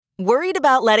Worried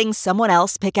about letting someone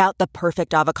else pick out the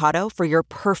perfect avocado for your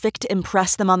perfect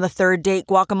impress them on the third date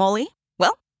guacamole?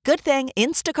 Well, good thing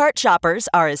Instacart shoppers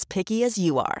are as picky as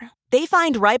you are. They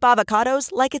find ripe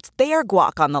avocados like it's their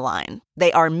guac on the line.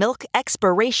 They are milk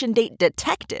expiration date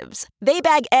detectives. They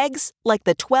bag eggs like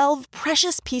the 12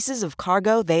 precious pieces of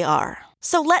cargo they are.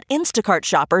 So let Instacart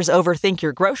shoppers overthink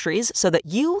your groceries so that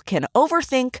you can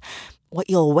overthink what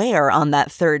you'll wear on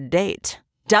that third date.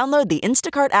 Download the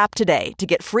Instacart app today to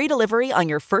get free delivery on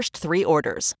your first 3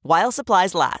 orders, while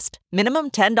supplies last.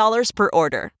 Minimum $10 per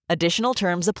order. Additional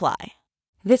terms apply.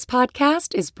 This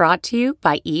podcast is brought to you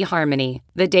by eHarmony,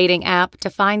 the dating app to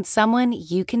find someone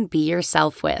you can be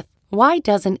yourself with. Why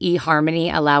doesn't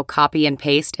eHarmony allow copy and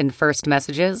paste in first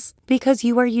messages? Because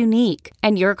you are unique,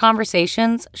 and your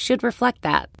conversations should reflect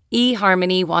that.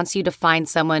 eHarmony wants you to find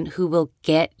someone who will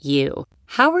get you.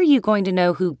 How are you going to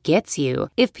know who gets you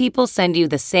if people send you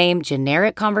the same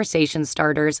generic conversation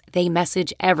starters they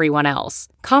message everyone else?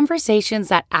 Conversations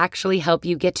that actually help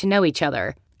you get to know each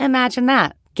other. Imagine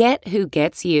that. Get who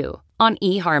gets you on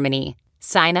eHarmony.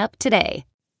 Sign up today.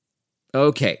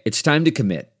 Okay, it's time to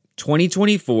commit.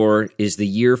 2024 is the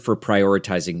year for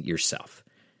prioritizing yourself.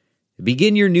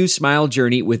 Begin your new smile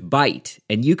journey with Byte,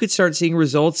 and you could start seeing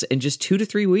results in just 2 to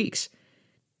 3 weeks.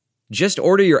 Just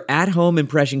order your at-home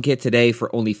impression kit today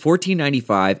for only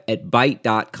 $14.95 at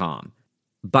Byte.com.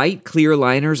 Byte clear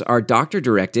liners are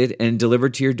doctor-directed and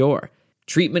delivered to your door.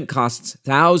 Treatment costs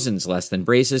thousands less than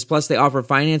braces, plus they offer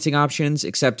financing options,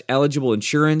 accept eligible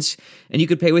insurance, and you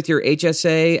could pay with your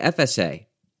HSA, FSA.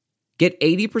 Get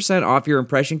 80% off your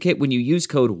impression kit when you use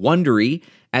code WONDERY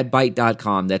at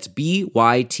Byte.com. That's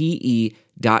BYTE.com.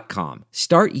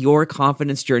 Start your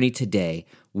confidence journey today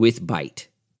with Byte.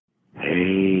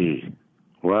 Hey,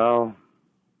 well,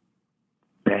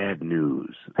 bad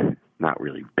news. Not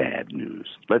really bad news.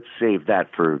 Let's save that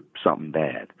for something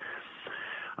bad.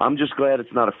 I'm just glad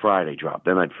it's not a Friday drop.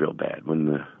 Then I'd feel bad when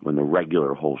the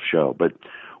regular whole show. But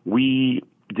we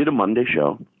did a Monday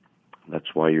show.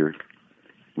 That's why you're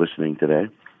listening today.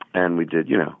 And we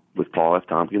did, with Paul F.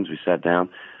 Tompkins, we sat down.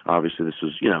 Obviously, this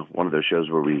was, one of those shows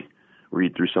where we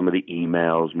read through some of the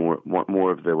emails,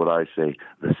 more of the, what I say,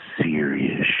 the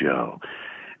serious show.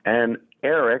 And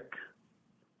Eric,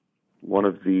 one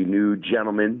of the new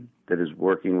gentlemen that is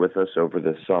working with us over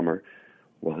the summer,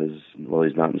 while he's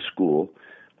not in school,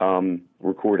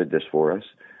 recorded this for us,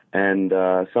 and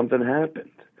something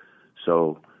happened.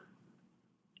 So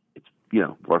it's,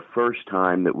 our first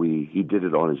time that he did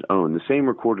it on his own. The same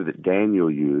recorder that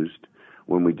Daniel used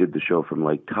when we did the show from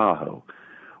Lake Tahoe.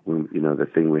 When, the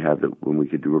thing we have that when we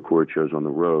could do record shows on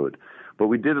the road, but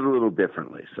we did it a little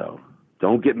differently. So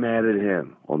don't get mad at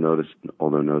him. Although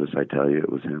notice I tell you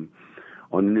it was him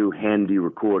on the new handy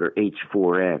recorder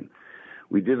H4n.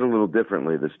 We did it a little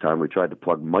differently this time. We tried to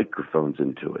plug microphones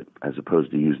into it as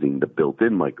opposed to using the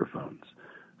built-in microphones.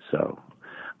 So,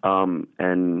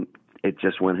 and it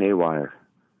just went haywire.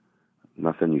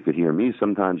 Nothing. You could hear me.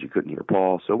 Sometimes you couldn't hear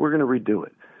Paul. So we're going to redo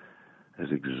it. As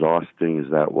exhausting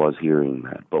as that was hearing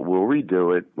that. But we'll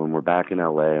redo it when we're back in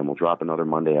LA, and we'll drop another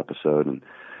Monday episode, and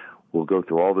we'll go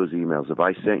through all those emails. If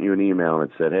I sent you an email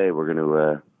and it said, hey, we're going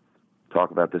to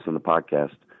talk about this on the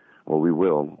podcast, well, we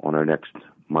will on our next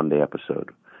Monday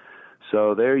episode.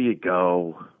 So there you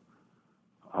go.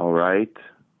 All right.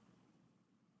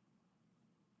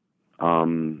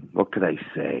 What could I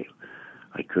say?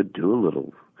 I could do a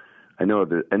little. I know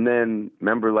that. And then,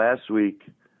 remember last week,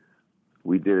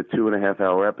 we did a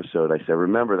 2.5-hour episode. I said,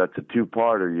 remember, that's a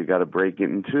 2-parter. You got to break it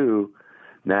in 2.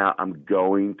 Now I'm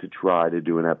going to try to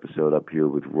do an episode up here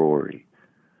with Rory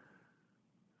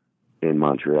in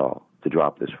Montreal to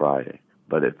drop this Friday.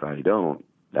 But if I don't,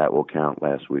 that will count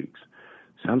last week's.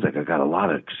 Sounds like I got a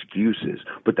lot of excuses,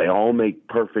 but they all make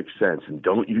perfect sense. And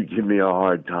don't you give me a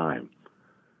hard time.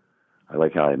 I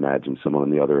like how I imagine someone on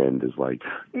the other end is like,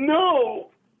 no,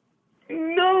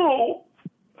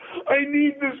 I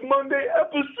need this Monday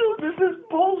episode. This is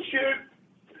bullshit.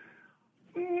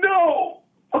 No.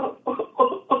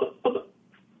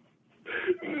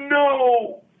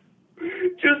 No.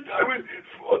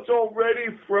 It's already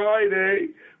Friday.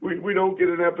 We don't get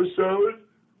an episode.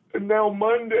 And now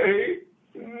Monday.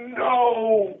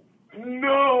 No.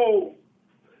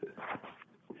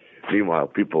 Meanwhile,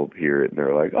 people hear it and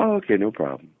they're like, oh, okay, no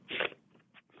problem.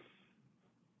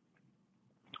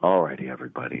 All righty,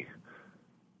 everybody.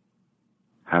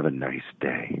 Have a nice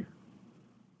day.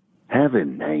 Have a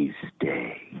nice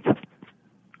day.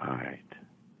 All right.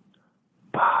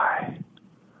 Bye.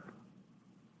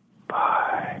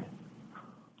 Bye.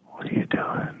 What are you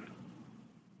doing?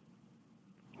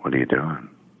 What are you doing?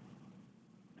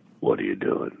 What are you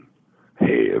doing?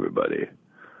 Hey, everybody.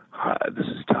 Hi, this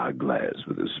is Todd Glass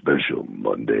with a special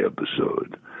Monday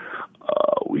episode.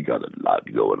 We got a lot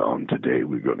going on today.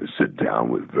 We're going to sit down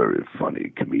with very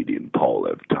funny comedian Paul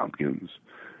F. Tompkins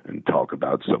and talk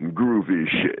about some groovy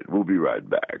shit. We'll be right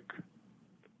back.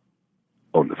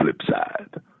 On the flip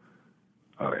side.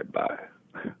 All right, bye.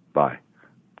 Bye.